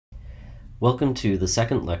Welcome to the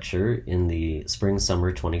second lecture in the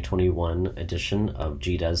Spring-Summer 2021 edition of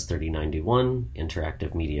GDES 3091,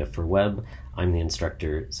 Interactive Media for Web. I'm the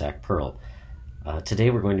instructor, Zach Pearl. Today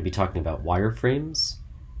we're going to be talking about wireframes,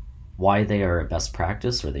 why they are a best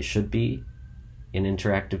practice, or they should be, in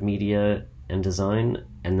interactive media and design,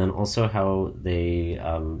 and then also how they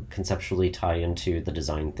conceptually tie into the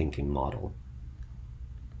design thinking model.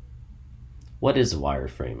 What is a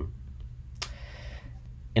wireframe?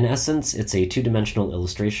 In essence, it's a two-dimensional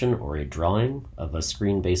illustration or a drawing of a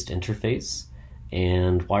screen-based interface,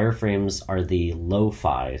 and wireframes are the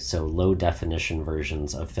lo-fi, so low-definition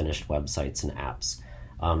versions of finished websites and apps.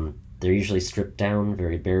 They're usually stripped down,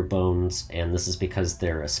 very bare bones, and this is because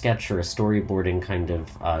they're a sketch or a storyboarding kind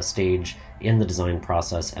of stage in the design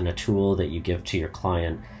process and a tool that you give to your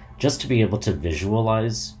client just to be able to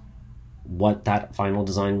visualize what that final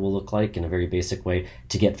design will look like in a very basic way,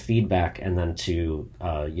 to get feedback and then to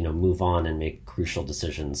move on and make crucial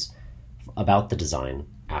decisions about the design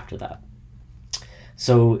after that.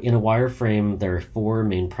 So in a wireframe, there are four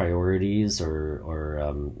main priorities or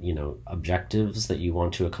objectives that you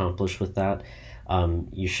want to accomplish with that.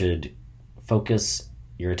 You should focus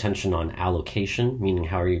your attention on allocation, meaning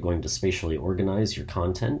how are you going to spatially organize your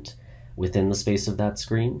content within the space of that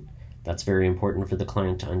screen. That's very important for the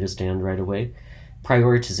client to understand right away.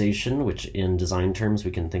 Prioritization, which in design terms we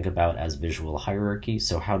can think about as visual hierarchy.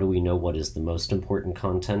 So how do we know what is the most important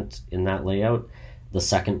content in that layout, the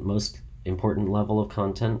second most important level of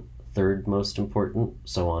content, third most important,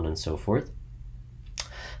 so on and so forth.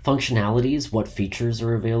 Functionalities, what features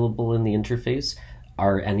are available in the interface?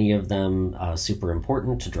 Are any of them super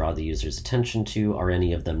important to draw the user's attention to? Are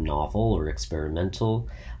any of them novel or experimental?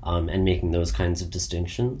 And making those kinds of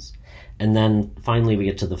distinctions. And then finally we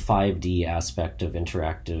get to the 5D aspect of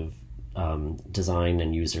interactive design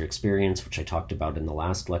and user experience, which I talked about in the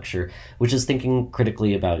last lecture, which is thinking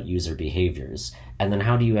critically about user behaviors. And then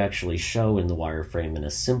how do you actually show in the wireframe in a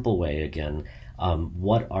simple way, again,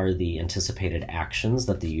 what are the anticipated actions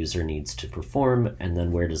that the user needs to perform, and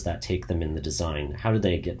then where does that take them in the design? How do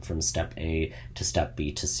they get from step A to step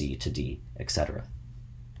B to C to D, etc.?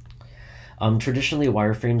 Traditionally,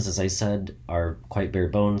 wireframes, as I said, are quite bare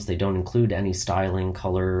bones. They don't include any styling,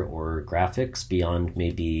 color, or graphics beyond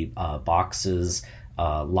maybe boxes,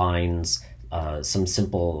 lines, some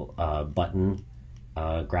simple button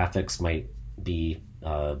graphics might be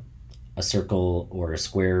a circle or a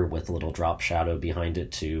square with a little drop shadow behind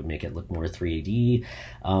it to make it look more 3D.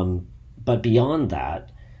 But beyond that,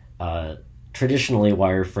 traditionally,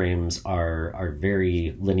 wireframes are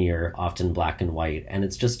very linear, often black and white, and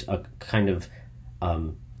it's just a kind of,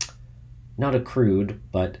 not a crude,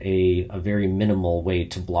 but a very minimal way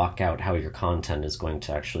to block out how your content is going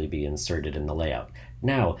to actually be inserted in the layout.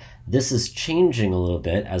 Now, this is changing a little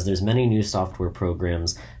bit as there's many new software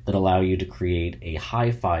programs that allow you to create a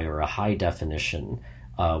hi-fi or a high-definition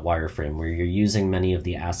wireframe where you're using many of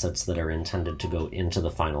the assets that are intended to go into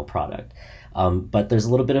the final product. But there's a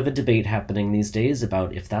little bit of a debate happening these days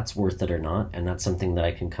about if that's worth it or not, and that's something that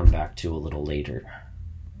I can come back to a little later.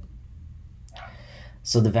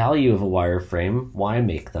 So the value of a wireframe, why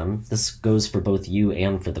make them? This goes for both you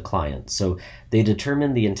and for the client. So they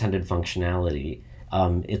determine the intended functionality.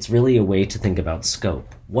 It's really a way to think about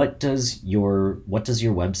scope. What does your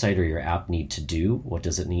website or your app need to do? What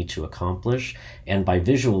does it need to accomplish? And by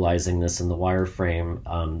visualizing this in the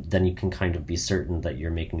wireframe, then you can kind of be certain that you're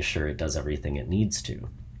making sure it does everything it needs to.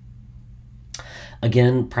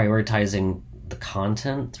 Again, prioritizing the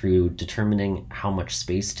content through determining how much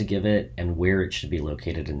space to give it and where it should be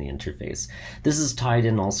located in the interface. This is tied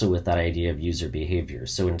in also with that idea of user behavior.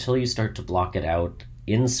 So until you start to block it out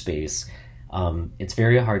in space, it's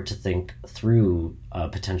very hard to think through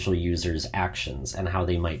potential users' actions and how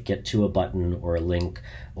they might get to a button or a link,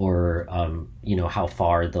 or how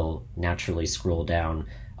far they'll naturally scroll down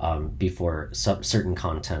before certain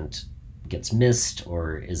content gets missed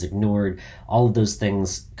or is ignored. All of those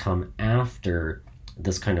things come after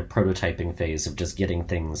this kind of prototyping phase of just getting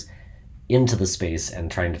things into the space and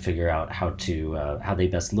trying to figure out how they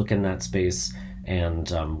best look in that space and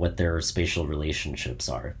what their spatial relationships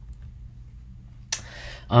are.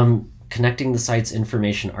 Connecting the site's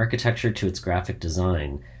information architecture to its graphic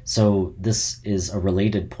design. So this is a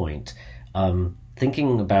related point.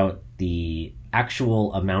 Thinking about the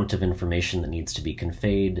actual amount of information that needs to be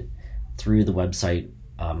conveyed through the website,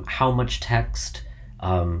 how much text,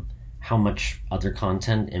 how much other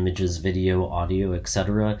content, images, video, audio,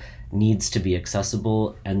 etc., needs to be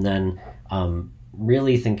accessible, and then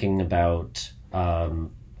really thinking about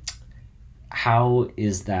how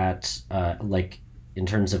is that, in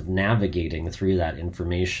terms of navigating through that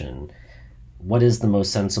information, what is the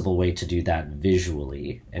most sensible way to do that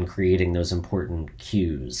visually, and creating those important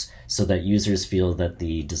cues so that users feel that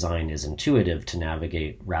the design is intuitive to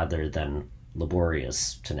navigate rather than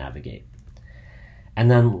laborious to navigate. And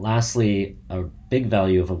then lastly, a big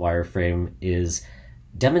value of a wireframe is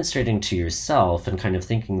demonstrating to yourself and kind of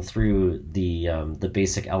thinking through the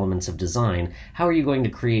basic elements of design. How are you going to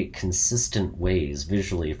create consistent ways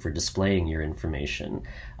visually for displaying your information,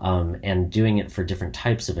 and doing it for different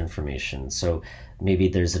types of information? So maybe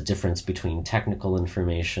there's a difference between technical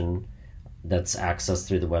information that's accessed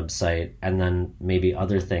through the website and then maybe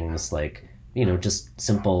other things like just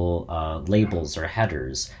simple labels or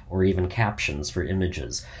headers or even captions for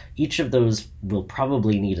images. Each of those will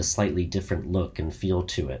probably need a slightly different look and feel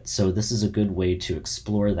to it. So this is a good way to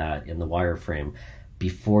explore that in the wireframe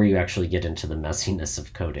before you actually get into the messiness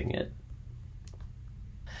of coding it.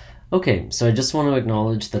 Okay, so I just want to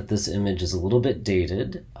acknowledge that this image is a little bit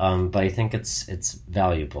dated, but I think it's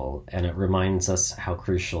valuable, and it reminds us how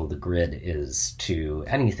crucial the grid is to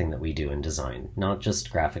anything that we do in design, not just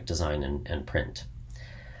graphic design and print.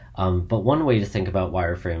 But one way to think about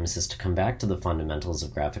wireframes is to come back to the fundamentals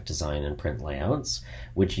of graphic design and print layouts,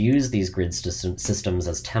 which use these grid systems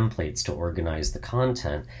as templates to organize the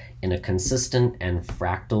content in a consistent and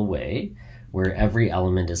fractal way, where every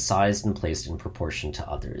element is sized and placed in proportion to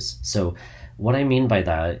others. So what I mean by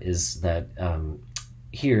that is that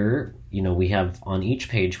here, we have on each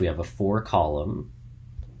page, we have a 4-column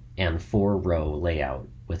and 4-row layout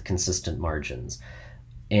with consistent margins.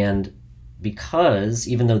 And because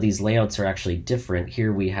even though these layouts are actually different,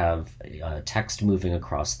 here we have text moving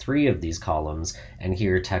across 3 of these columns, and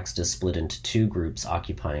here text is split into 2 groups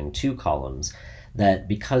occupying 2 columns, that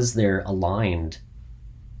because they're aligned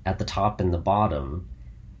at the top and the bottom,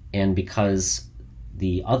 and because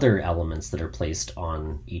the other elements that are placed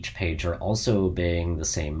on each page are also obeying the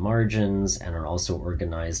same margins and are also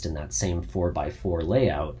organized in that same 4x4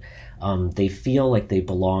 layout, they feel like they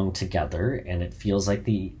belong together, and it feels like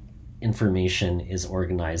the information is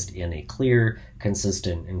organized in a clear,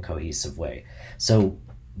 consistent, and cohesive way. So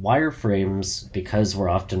wireframes, because we're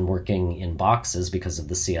often working in boxes because of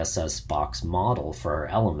the CSS box model for our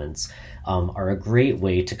elements, are a great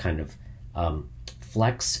way to kind of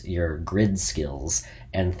flex your grid skills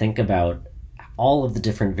and think about all of the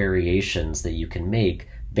different variations that you can make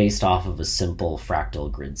based off of a simple fractal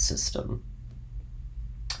grid system.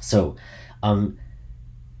 So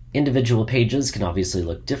individual pages can obviously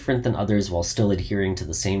look different than others while still adhering to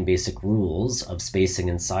the same basic rules of spacing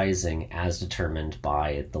and sizing as determined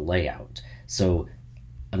by the layout. So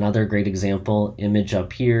another great example, image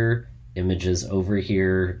up here, images over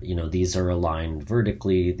here, these are aligned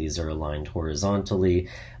vertically, these are aligned horizontally,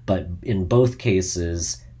 but in both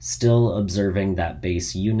cases, still observing that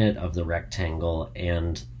base unit of the rectangle,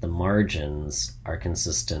 and the margins are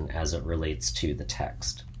consistent as it relates to the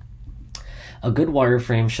text. A good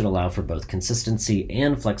wireframe should allow for both consistency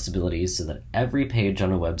and flexibility so that every page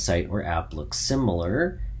on a website or app looks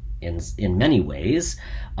similar in many ways,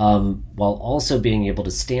 while also being able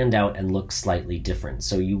to stand out and look slightly different.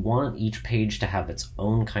 So you want each page to have its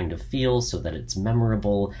own kind of feel so that it's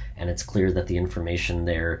memorable and it's clear that the information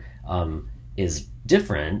there is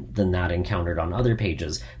different than that encountered on other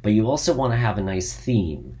pages, but you also want to have a nice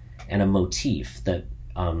theme and a motif that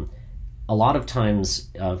a lot of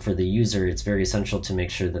times for the user, it's very essential to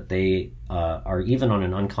make sure that they are, even on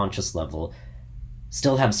an unconscious level,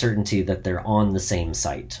 still have certainty that they're on the same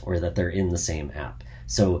site or that they're in the same app.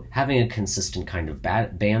 So having a consistent kind of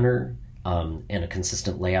banner and a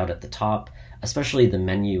consistent layout at the top, especially the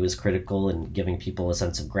menu, is critical in giving people a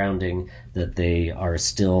sense of grounding, that they are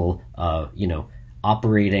still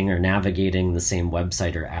operating or navigating the same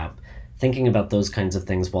website or app. Thinking about those kinds of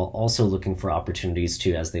things while also looking for opportunities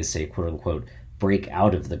to, as they say, quote unquote, break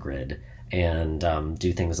out of the grid and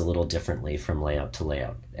do things a little differently from layout to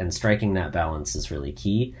layout. And striking that balance is really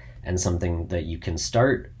key, and something that you can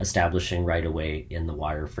start establishing right away in the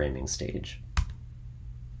wireframing stage.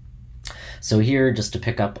 So here, just to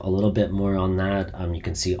pick up a little bit more on that, you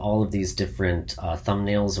can see all of these different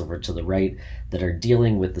thumbnails over to the right that are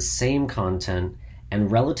dealing with the same content and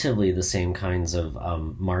relatively the same kinds of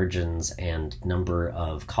margins and number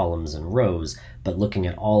of columns and rows, but looking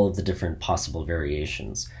at all of the different possible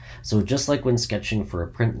variations. So just like when sketching for a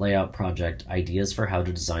print layout project, ideas for how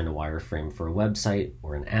to design a wireframe for a website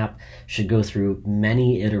or an app should go through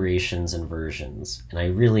many iterations and versions. And I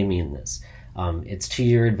really mean this. It's to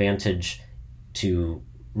your advantage to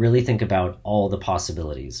really think about all the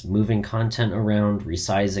possibilities, moving content around,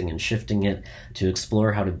 resizing and shifting it to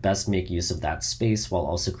explore how to best make use of that space while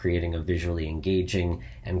also creating a visually engaging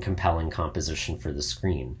and compelling composition for the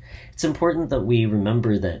screen. It's important that we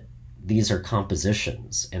remember that these are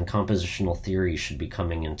compositions, and compositional theory should be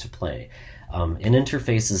coming into play. An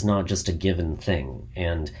interface is not just a given thing,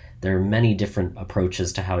 and there are many different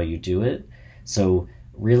approaches to how you do it. So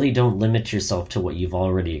really don't limit yourself to what you've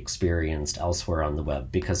already experienced elsewhere on the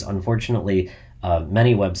web, because unfortunately,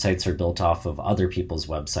 many websites are built off of other people's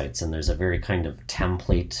websites, and there's a very kind of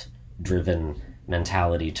template-driven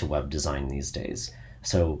mentality to web design these days.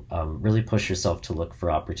 So really push yourself to look for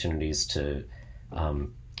opportunities to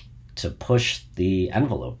push the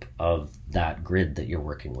envelope of that grid that you're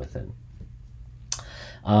working within.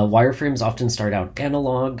 Wireframes often start out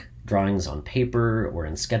analog, drawings on paper or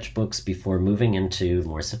in sketchbooks, before moving into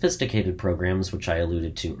more sophisticated programs, which I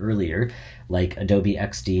alluded to earlier, like Adobe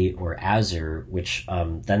XD or Azure, which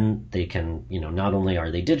then they can, not only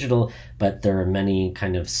are they digital, but there are many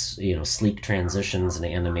kind of, sleek transitions and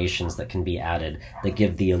animations that can be added that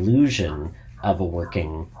give the illusion of a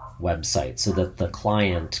working website so that the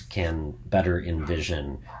client can better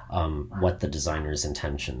envision what the designer's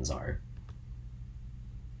intentions are.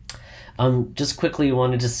 Just quickly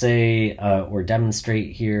wanted to say or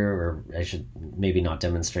demonstrate here, or I should maybe not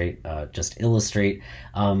demonstrate, just illustrate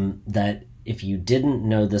that if you didn't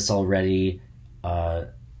know this already,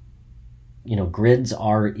 grids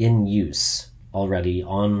are in use already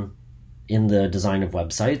in the design of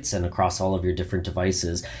websites and across all of your different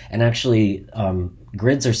devices. And actually,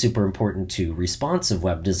 grids are super important to responsive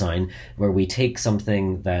web design, where we take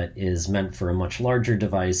something that is meant for a much larger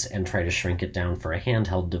device and try to shrink it down for a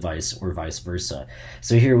handheld device, or vice versa.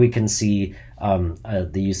 So here we can see the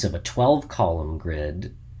use of a 12-column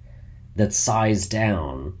grid that's sized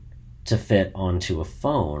down to fit onto a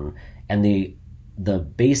phone, and the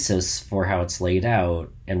basis for how it's laid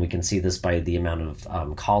out, and we can see this by the amount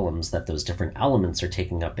of columns that those different elements are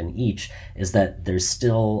taking up in each, is that there's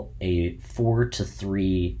still a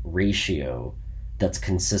 4:3 ratio that's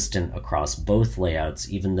consistent across both layouts,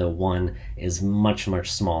 even though one is much,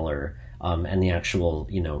 much smaller, and the actual,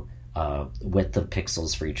 width of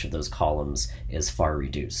pixels for each of those columns is far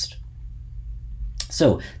reduced.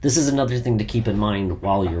 So this is another thing to keep in mind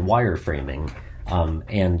while you're wireframing,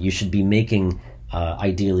 and you should be making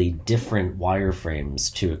ideally different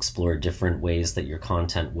wireframes to explore different ways that your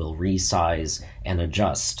content will resize and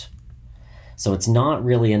adjust. So it's not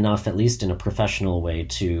really enough, at least in a professional way,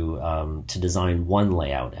 to design one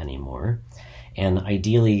layout anymore. And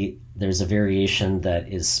ideally, there's a variation that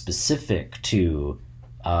is specific to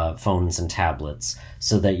phones and tablets,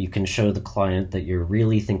 so that you can show the client that you're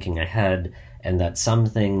really thinking ahead, and that some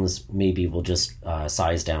things maybe will just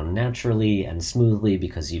size down naturally and smoothly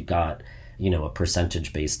because you've got a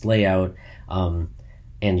percentage-based layout,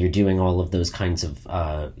 and you're doing all of those kinds of,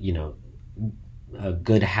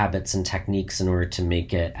 good habits and techniques in order to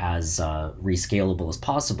make it as rescalable as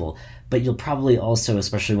possible. But you'll probably also,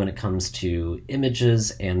 especially when it comes to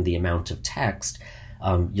images and the amount of text,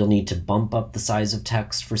 you'll need to bump up the size of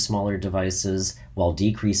text for smaller devices while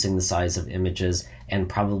decreasing the size of images, and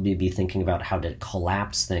probably be thinking about how to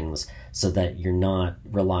collapse things so that you're not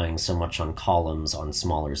relying so much on columns on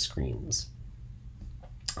smaller screens.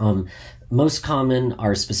 Most common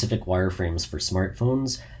are specific wireframes for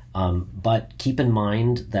smartphones, but keep in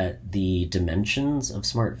mind that the dimensions of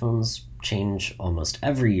smartphones change almost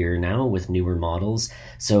every year now with newer models.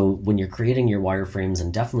 So when you're creating your wireframes,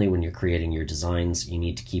 and definitely when you're creating your designs, you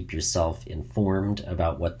need to keep yourself informed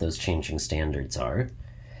about what those changing standards are.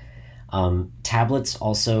 Tablets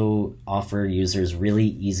also offer users really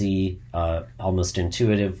easy, almost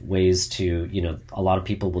intuitive ways to, a lot of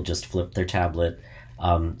people will just flip their tablet.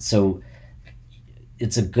 So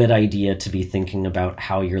it's a good idea to be thinking about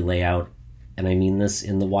how your layout, and I mean this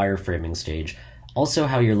in the wireframing stage, also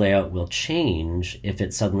how your layout will change if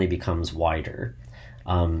it suddenly becomes wider.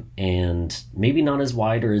 And maybe not as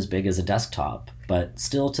wide or as big as a desktop, but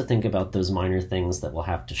still to think about those minor things that will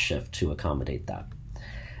have to shift to accommodate that.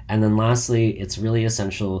 And then lastly, it's really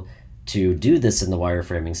essential to do this in the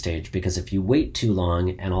wireframing stage, because if you wait too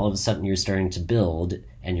long and all of a sudden you're starting to build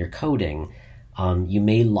and you're coding, you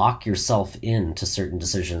may lock yourself into certain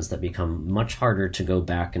decisions that become much harder to go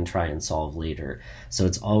back and try and solve later. So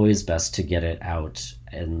it's always best to get it out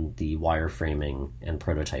in the wireframing and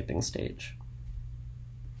prototyping stage.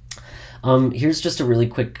 Here's just a really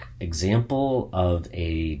quick example of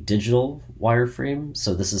a digital wireframe.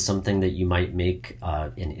 So this is something that you might make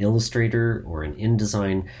in Illustrator or in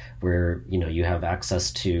InDesign, where you have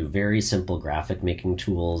access to very simple graphic making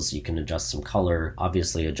tools. You can adjust some color,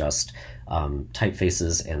 obviously adjust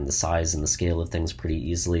typefaces and the size and the scale of things pretty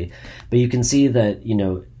easily. But you can see that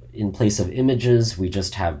in place of images, we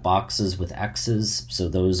just have boxes with X's. So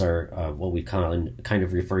those are what we kind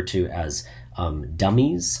of refer to as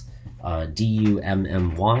dummies.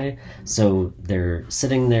 D-U-M-M-Y. So they're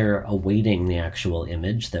sitting there awaiting the actual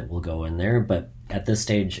image that will go in there, but at this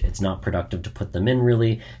stage it's not productive to put them in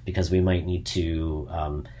really, because we might need to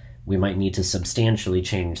substantially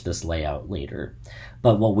change this layout later.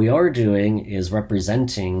 But what we are doing is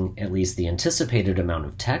representing at least the anticipated amount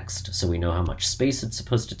of text, so we know how much space it's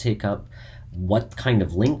supposed to take up, what kind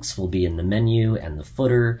of links will be in the menu and the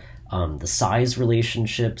footer, the size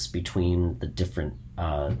relationships between the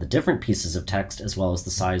different pieces of text, as well as the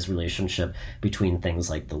size relationship between things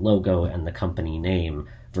like the logo and the company name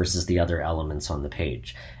versus the other elements on the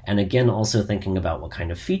page. And again, also thinking about what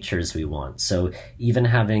kind of features we want. So even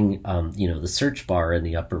having the search bar in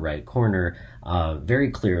the upper right corner very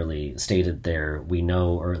clearly stated there, we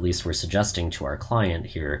know, or at least we're suggesting to our client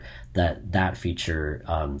here, that feature,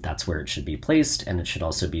 that's where it should be placed, and it should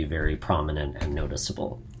also be very prominent and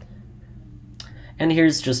noticeable. And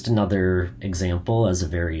here's just another example as a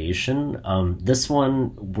variation. This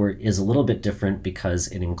one is a little bit different because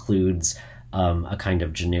it includes a kind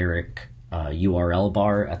of generic URL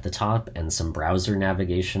bar at the top and some browser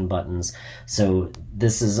navigation buttons. So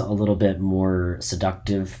this is a little bit more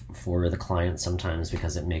seductive for the client sometimes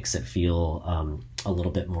because it makes it feel a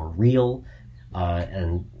little bit more real,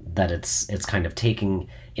 and that it's kind of taking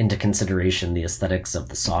into consideration the aesthetics of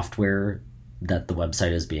the software that the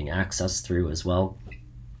website is being accessed through as well.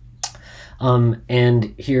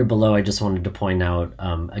 And here below, I just wanted to point out,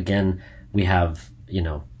 again, we have,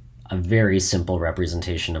 a very simple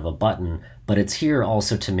representation of a button, but it's here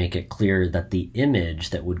also to make it clear that the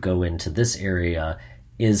image that would go into this area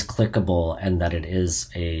is clickable and that it is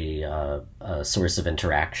a source of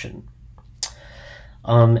interaction.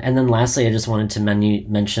 And then lastly, I just wanted to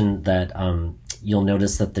mention that you'll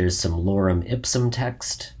notice that there's some lorem ipsum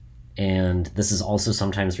text, and this is also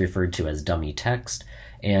sometimes referred to as dummy text.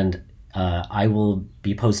 And I will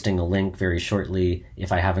be posting a link very shortly,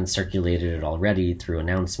 if I haven't circulated it already through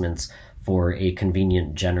announcements, for a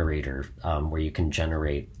convenient generator where you can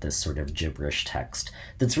generate this sort of gibberish text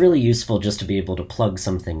that's really useful just to be able to plug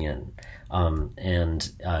something in. And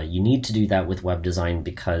you need to do that with web design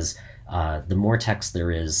because the more text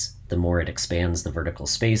there is, the more it expands the vertical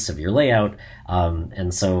space of your layout.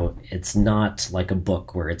 And so it's not like a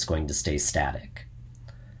book where it's going to stay static.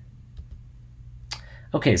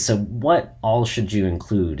 Okay, so what all should you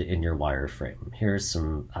include in your wireframe? Here's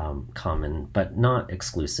some common but not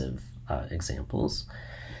exclusive examples.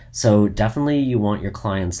 So definitely you want your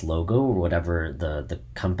client's logo or whatever the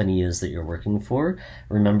company is that you're working for.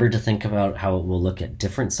 Remember to think about how it will look at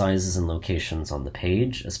different sizes and locations on the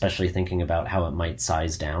page, especially thinking about how it might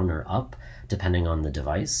size down or up depending on the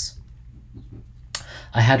device.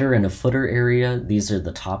 A header and a footer area, these are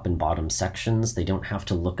the top and bottom sections. They don't have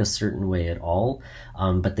to look a certain way at all,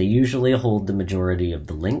 but they usually hold the majority of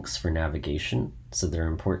the links for navigation, so they're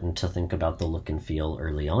important to think about the look and feel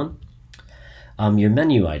early on. Your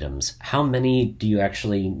menu items, how many do you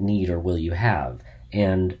actually need or will you have?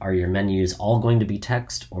 And are your menus all going to be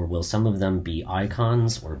text, or will some of them be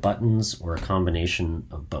icons or buttons or a combination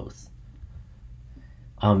of both?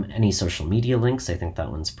 Any social media links, I think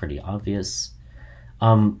that one's pretty obvious.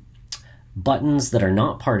 Buttons that are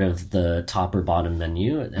not part of the top or bottom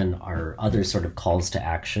menu and are other sort of calls to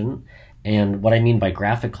action. And what I mean by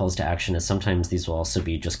graphic calls to action is sometimes these will also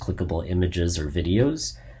be just clickable images or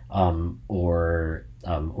videos, or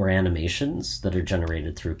animations that are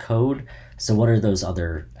generated through code. So what are those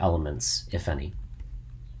other elements, if any?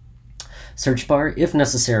 Search bar, if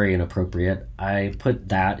necessary and appropriate. I put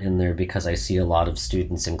that in there because I see a lot of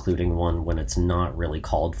students including one when it's not really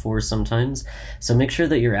called for sometimes. So make sure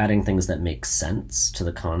that you're adding things that make sense to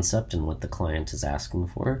the concept and what the client is asking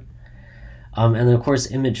for. And then of course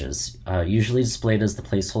images, usually displayed as the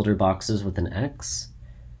placeholder boxes with an X,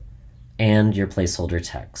 and your placeholder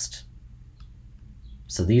text.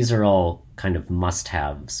 So these are all kind of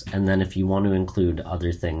must-haves. And then if you want to include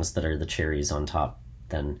other things that are the cherries on top,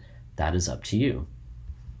 then that is up to you.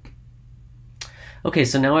 Okay,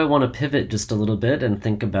 so now I want to pivot just a little bit and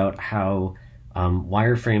think about how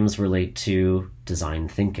wireframes relate to design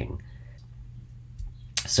thinking.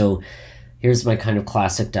 So Here's my kind of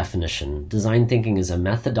classic definition. Design thinking is a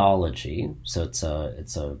methodology. So it's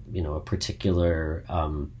a particular,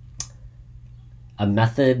 a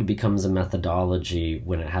method becomes a methodology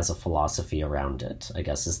when it has a philosophy around it, I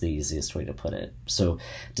guess is the easiest way to put it. So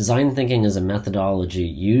design thinking is a methodology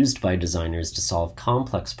used by designers to solve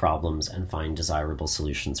complex problems and find desirable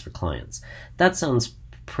solutions for clients. That sounds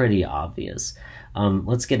pretty obvious.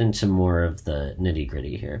 Let's get into more of the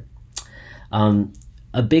nitty-gritty here.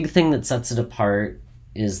 A big thing that sets it apart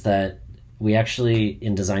is that we actually,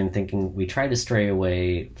 in design thinking, we try to stray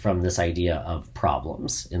away from this idea of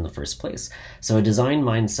problems in the first place. So a design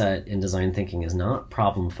mindset in design thinking is not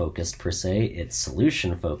problem-focused per se, it's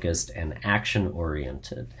solution-focused and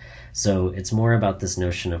action-oriented. So it's more about this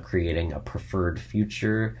notion of creating a preferred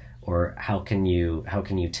future, or how can you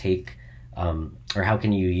take, or how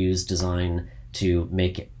can you use design to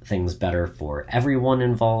make things better for everyone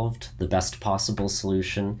involved, the best possible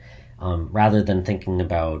solution, rather than thinking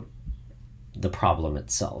about the problem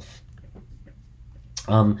itself.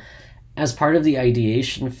 As part of the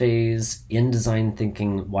ideation phase in design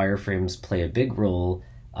thinking, wireframes play a big role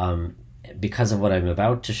because of what I'm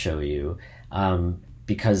about to show you,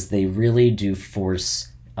 because they really do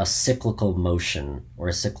force a cyclical motion or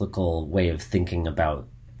a cyclical way of thinking about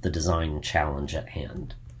the design challenge at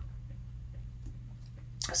hand.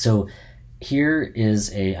 So here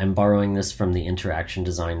is I'm borrowing this from the Interaction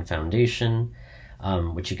Design Foundation,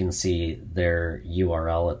 which you can see their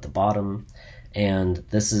URL at the bottom. And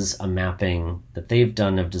this is a mapping that they've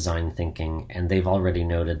done of design thinking, and they've already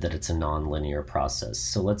noted that it's a non-linear process.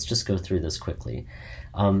 So let's just go through this quickly.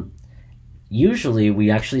 Usually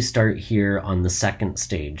we actually start here on the second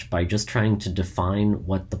stage by just trying to define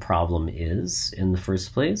what the problem is in the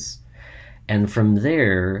first place. And from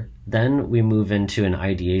there, then we move into an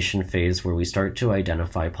ideation phase where we start to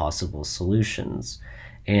identify possible solutions.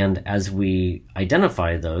 And as we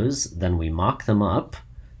identify those, then we mock them up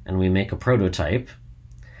and we make a prototype,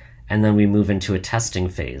 and then we move into a testing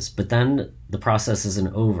phase. But then the process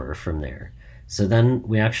isn't over from there. So then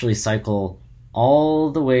we actually cycle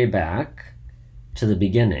all the way back to the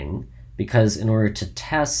beginning, because in order to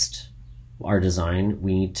test our design,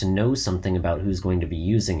 we need to know something about who's going to be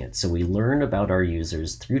using it. So we learn about our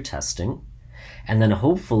users through testing, and then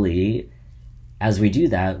hopefully, as we do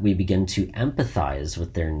that, we begin to empathize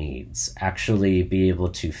with their needs, actually be able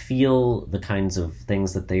to feel the kinds of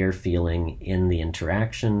things that they are feeling in the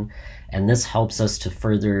interaction. And this helps us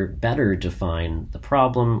to better define the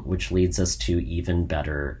problem, which leads us to even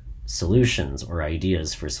better solutions, or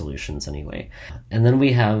ideas for solutions anyway. And then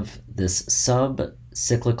we have this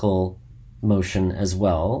sub-cyclical motion as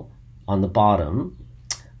well on the bottom,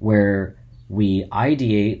 where we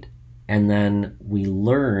ideate and then we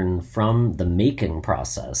learn from the making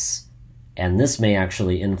process, and this may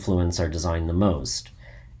actually influence our design the most.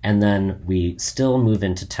 And then we still move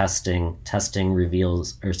into testing. Tests reveal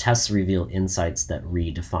insights that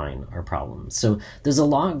redefine our problems. So there's a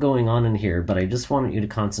lot going on in here, but I just want you to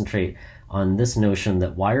concentrate on this notion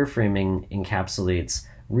that wireframing encapsulates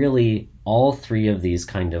really all three of these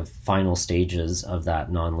kind of final stages of that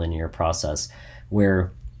nonlinear process,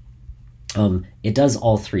 where it does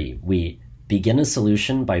all three. We begin a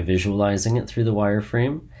solution by visualizing it through the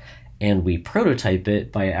wireframe, and we prototype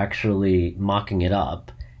it by actually mocking it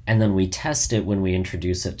up, and then we test it when we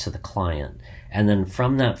introduce it to the client. And then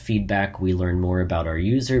from that feedback, we learn more about our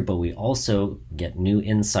user, but we also get new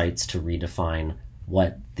insights to redefine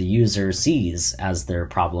what the user sees as their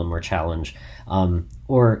problem or challenge.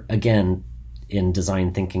 Or again, in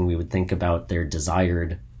design thinking, we would think about their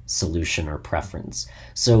desired solution or preference.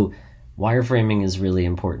 So wireframing is really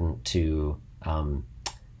important to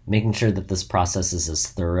making sure that this process is as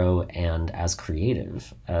thorough and as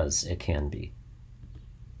creative as it can be.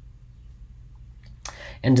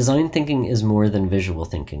 And design thinking is more than visual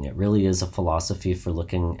thinking. It really is a philosophy for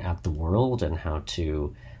looking at the world and how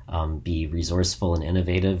to be resourceful and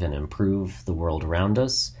innovative and improve the world around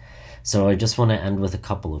us. So I just want to end with a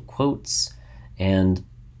couple of quotes. And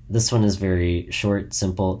this one is very short,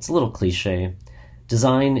 simple. It's a little cliche.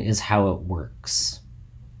 Design is how it works,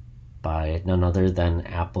 by none other than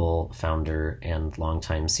Apple founder and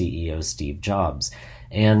longtime CEO Steve Jobs.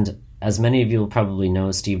 And as many of you will probably know,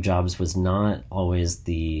 Steve Jobs was not always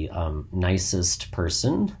the nicest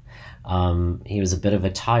person. He was a bit of a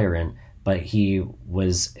tyrant, but he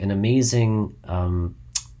was an amazing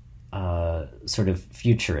sort of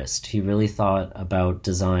futurist. He really thought about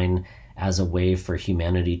design as a way for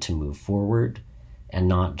humanity to move forward, and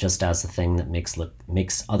not just as a thing that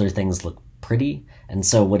makes other things look pretty. And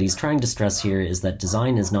so what he's trying to stress here is that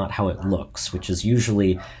design is not how it looks, which is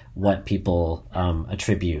usually what people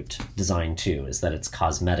attribute design to, is that it's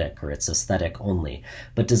cosmetic or it's aesthetic only.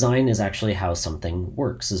 But design is actually how something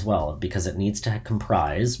works as well, because it needs to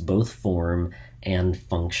comprise both form and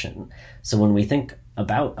function. So when we think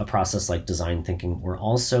about a process like design thinking, we're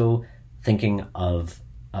also thinking of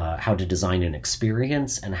how to design an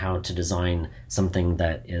experience and how to design something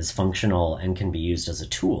that is functional and can be used as a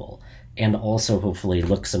tool, and also hopefully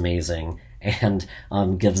looks amazing and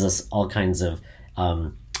gives us all kinds of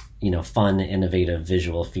fun, innovative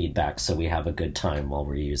visual feedback so we have a good time while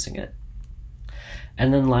we're using it.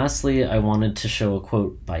 And then lastly, I wanted to show a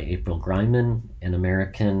quote by April Greiman, an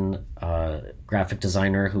American graphic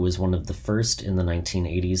designer who was one of the first in the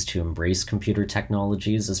 1980s to embrace computer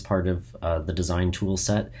technologies as part of the design tool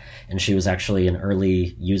set. And she was actually an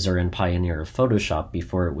early user and pioneer of Photoshop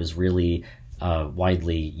before it was really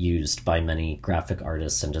widely used by many graphic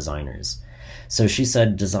artists and designers. So she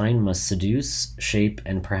said, design must seduce, shape,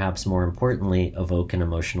 and perhaps more importantly, evoke an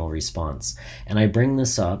emotional response. And I bring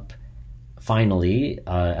this up finally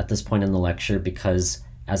at this point in the lecture because,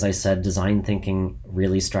 as I said, design thinking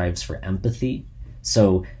really strives for empathy.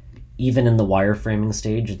 So even in the wireframing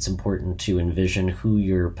stage, it's important to envision who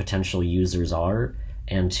your potential users are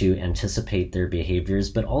and to anticipate their behaviors,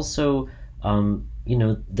 but also,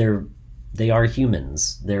 they are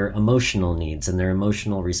humans, their emotional needs and their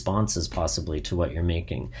emotional responses possibly to what you're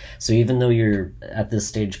making. So even though you're at this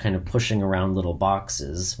stage kind of pushing around little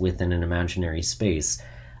boxes within an imaginary space,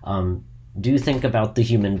 do think about the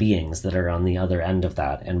human beings that are on the other end of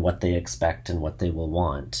that and what they expect and what they will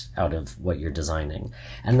want out of what you're designing.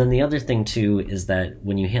 And then the other thing too is that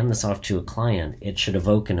when you hand this off to a client, it should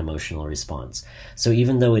evoke an emotional response. So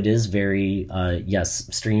even though it is very,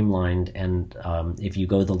 streamlined, and if you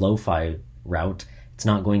go the lo-fi route, it's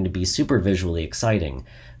not going to be super visually exciting,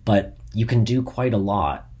 but you can do quite a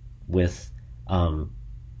lot with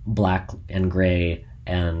black and gray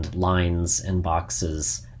and lines and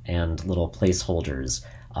boxes and little placeholders.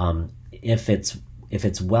 If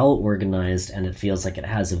it's well organized and it feels like it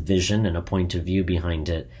has a vision and a point of view behind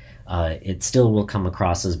it, it still will come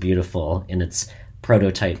across as beautiful in its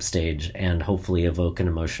prototype stage and hopefully evoke an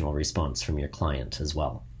emotional response from your client as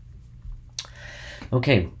well.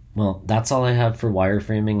 Okay, well, that's all I have for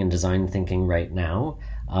wireframing and design thinking right now.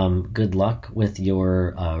 Good luck with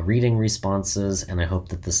your reading responses, and I hope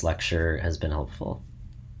that this lecture has been helpful.